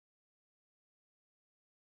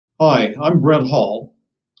Hi, I'm Brent Hall.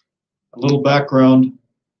 A little background.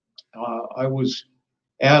 I was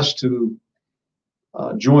asked to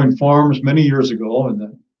join farms many years ago in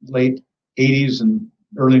the late 80s and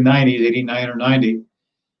early 90s, 89 or 90,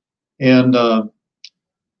 and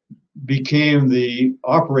became the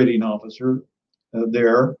operating officer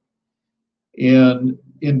there. And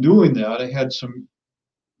in doing that, I had some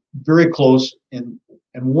very close and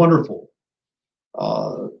wonderful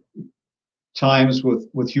uh, times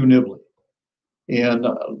with Hugh Nibley. And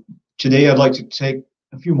today I'd like to take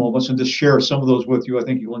a few moments and just share some of those with you. I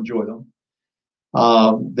think you'll enjoy them.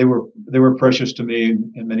 They were precious to me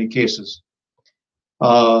in many cases.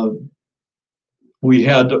 We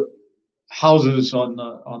had houses on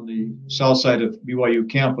the south side of BYU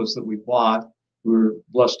campus that we bought. We were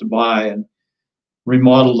blessed to buy and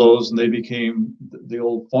remodel those, and they became the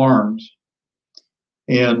old farms.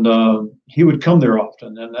 And he would come there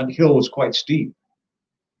often, and that hill was quite steep.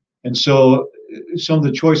 And so some of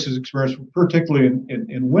the choices experienced, particularly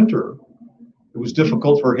in winter, it was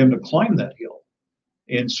difficult for him to climb that hill.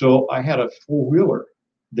 And so I had a four-wheeler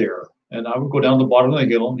there, and I would go down the bottom of the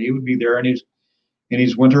hill, and he would be there in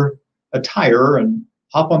his winter attire and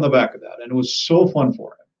hop on the back of that. And it was so fun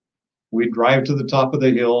for him. We'd drive to the top of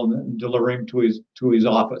the hill and deliver him to his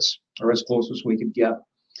office, or as close as we could get.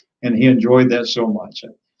 And he enjoyed that so much.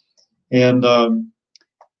 And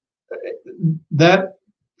that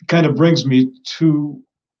kind of brings me to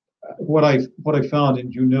what I found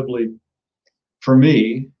in Hugh Nibley for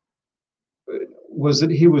me was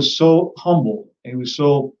that he was so humble. He was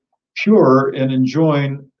so pure and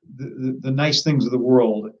enjoying the nice things of the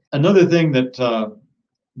world. Another thing that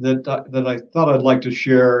I thought I'd like to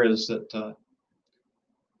share is that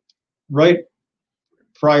right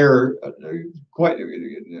prior, quite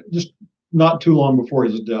just not too long before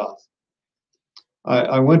his death,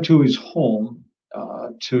 I went to his home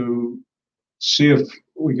to see if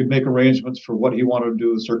we could make arrangements for what he wanted to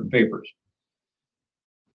do with certain papers.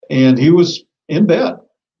 And he was in bed,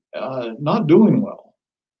 not doing well.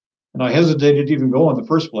 And I hesitated to even go in the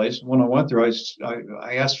first place. When I went there,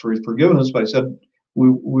 I asked for his forgiveness, but I said,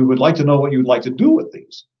 we would like to know what you'd like to do with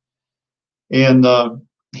these. And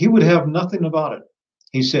he would have nothing about it.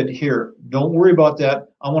 He said, here, don't worry about that.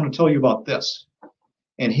 I want to tell you about this.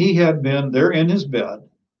 And he had been there in his bed,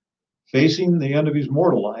 facing the end of his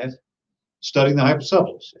mortal life, studying the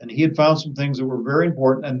hypocephalus. And he had found some things that were very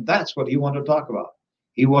important, and that's what he wanted to talk about.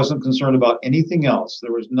 He wasn't concerned about anything else.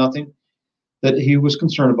 There was nothing that he was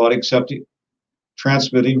concerned about except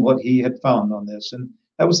transmitting what he had found on this. And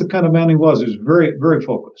that was the kind of man he was. He was very, very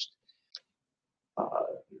focused.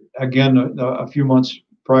 Again, a few months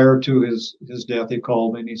prior to his death, he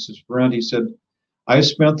called me and he says, Brent, he said, I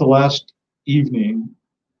spent the last evening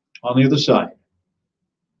on the other side.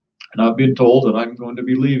 And I've been told that I'm going to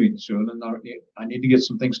be leaving soon, and I need to get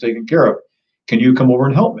some things taken care of. Can you come over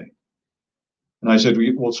and help me? And I said,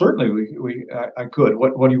 well, certainly I could.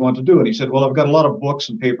 What do you want to do? And he said, well, I've got a lot of books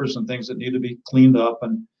and papers and things that need to be cleaned up,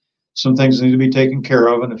 and some things that need to be taken care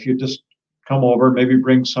of. And if you just come over and maybe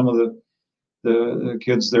bring some of the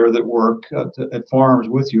kids there that work at farms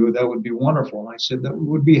with you, that would be wonderful. And I said, that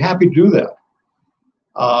would be happy to do that.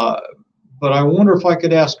 But I wonder if I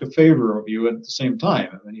could ask a favor of you at the same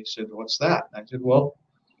time. And he said, what's that? And I said, well,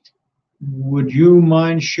 would you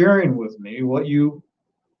mind sharing with me what you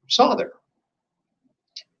saw there?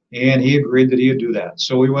 And he agreed that he would do that.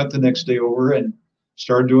 So we went the next day over and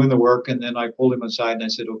started doing the work. And then I pulled him aside and I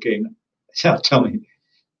said, okay, now tell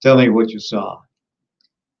me what you saw.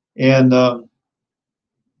 And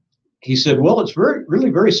he said, well, it's really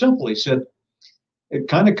very simple. He said, it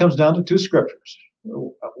kind of comes down to two scriptures.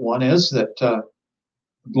 One is that the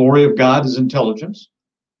glory of God is intelligence.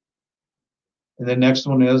 And the next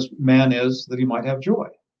one is man is that he might have joy.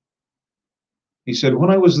 He said,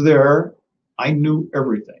 when I was there, I knew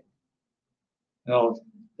everything. Now,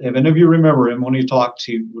 if any of you remember him, when he talked,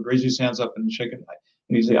 he would raise his hands up and shake it.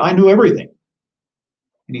 And he'd say, I knew everything.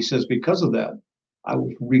 And he says, because of that, I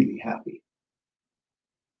was really happy.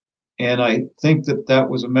 And I think that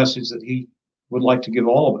was a message that he would like to give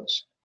all of us.